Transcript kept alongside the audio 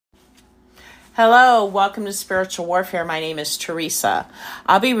Hello, welcome to Spiritual Warfare. My name is Teresa.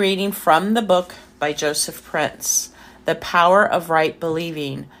 I'll be reading from the book by Joseph Prince, The Power of Right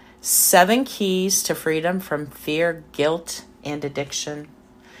Believing, 7 Keys to Freedom from Fear, Guilt, and Addiction.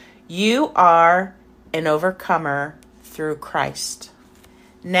 You are an overcomer through Christ.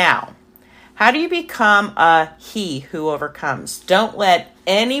 Now, how do you become a he who overcomes? Don't let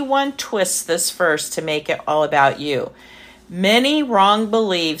anyone twist this verse to make it all about you. Many wrong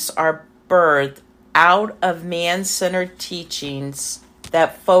beliefs are birthed out of man-centered teachings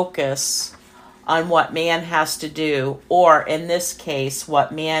that focus on what man has to do, or in this case,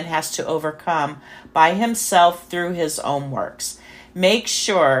 what man has to overcome by himself through his own works. Make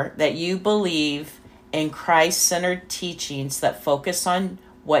sure that you believe in Christ-centered teachings that focus on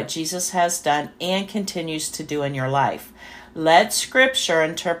what Jesus has done and continues to do in your life. Let Scripture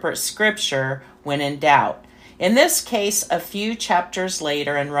interpret Scripture when in doubt. In this case, a few chapters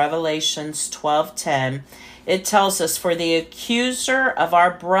later in Revelations 12:10, it tells us, "For the accuser of our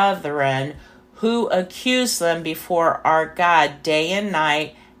brethren who accused them before our God day and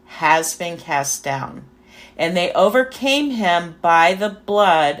night has been cast down. And they overcame him by the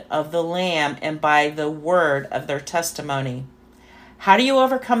blood of the Lamb and by the word of their testimony." How do you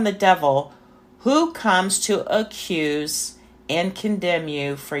overcome the devil who comes to accuse and condemn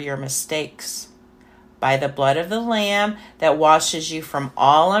you for your mistakes? By the blood of the Lamb that washes you from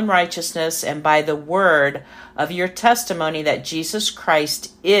all unrighteousness, and by the word of your testimony that Jesus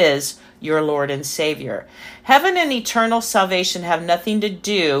Christ is your Lord and Savior. Heaven and eternal salvation have nothing to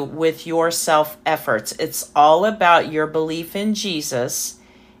do with your self-efforts. It's all about your belief in Jesus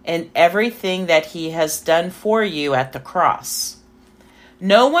and everything that he has done for you at the cross.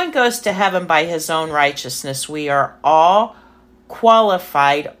 No one goes to heaven by his own righteousness. We are all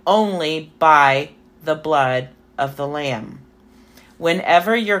qualified only by the blood of the Lamb.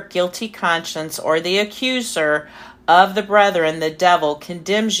 Whenever your guilty conscience or the accuser of the brethren, the devil,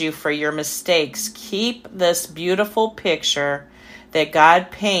 condemns you for your mistakes, keep this beautiful picture that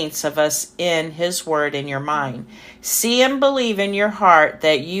God paints of us in his word in your mind. See and believe in your heart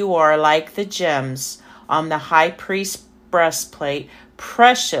that you are like the gems on the high priest's breastplate,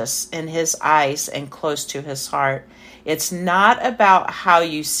 precious in his eyes and close to his heart. It's not about how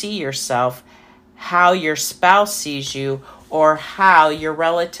you see yourself, how your spouse sees you, or how your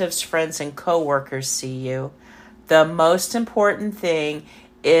relatives, friends, and co-workers see you. The most important thing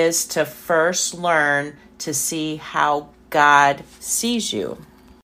is to first learn to see how God sees you.